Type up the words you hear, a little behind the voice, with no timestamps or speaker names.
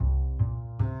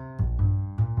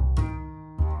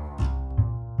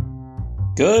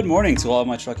Good morning to all of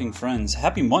my trucking friends.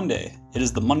 Happy Monday. It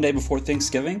is the Monday before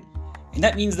Thanksgiving, and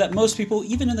that means that most people,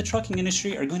 even in the trucking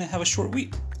industry, are going to have a short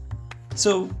week.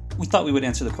 So we thought we would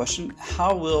answer the question,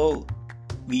 how will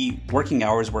the working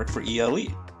hours work for ELE?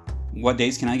 What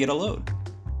days can I get a load?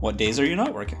 What days are you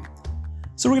not working?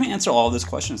 So we're going to answer all of those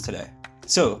questions today.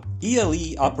 So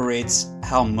ELE operates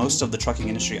how most of the trucking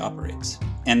industry operates,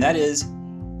 and that is,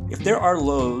 if there are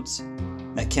loads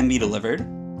that can be delivered,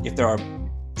 if there are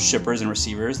shippers and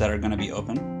receivers that are going to be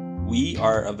open, we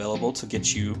are available to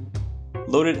get you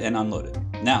loaded and unloaded.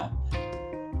 Now,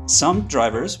 some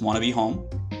drivers want to be home,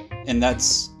 and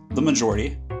that's the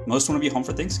majority. Most want to be home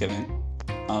for Thanksgiving.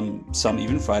 Some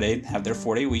even Friday, have their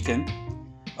 4-day weekend.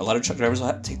 A lot of truck drivers will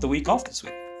have to take the week off this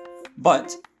week.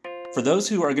 But for those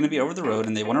who are going to be over the road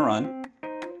and they want to run,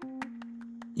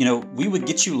 we would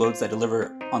get you loads that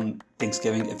deliver on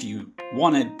Thanksgiving if you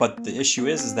wanted, but the issue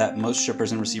is that most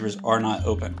shippers and receivers are not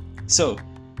open. So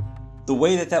the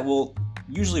way that will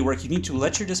usually work, you need to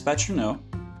let your dispatcher know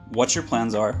what your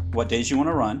plans are, what days you want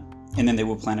to run, and then they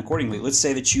will plan accordingly. Let's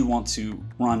say that you want to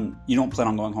run, you don't plan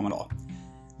on going home at all.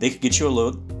 They could get you a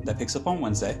load that picks up on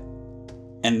Wednesday,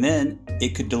 and then it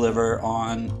could deliver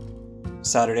on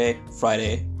Saturday,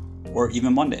 Friday, or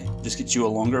even Monday. Just get you a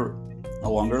longer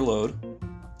load,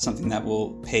 something that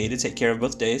will pay to take care of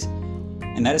both days,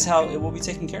 and that is how it will be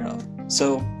taken care of.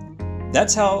 So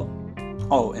that's how.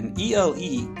 Oh, and ELE,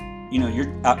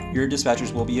 your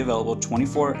dispatchers will be available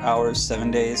 24 hours, 7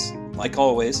 days, like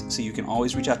always, so you can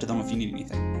always reach out to them if you need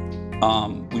anything.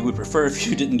 We would prefer if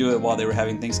you didn't do it while they were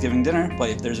having Thanksgiving dinner, but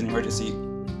if there's an emergency,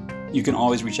 you can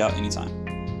always reach out anytime.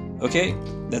 Okay,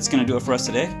 that's going to do it for us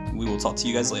today. We will talk to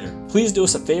you guys later. Please do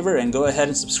us a favor and go ahead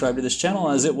and subscribe to this channel,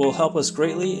 as it will help us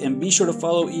greatly, and be sure to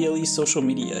follow ELE's social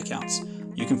media accounts.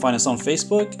 You can find us on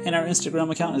Facebook, and our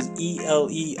Instagram account is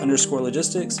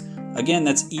ELE_logistics. Again,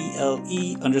 that's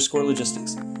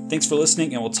ELE_logistics. Thanks for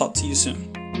listening, and we'll talk to you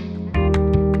soon.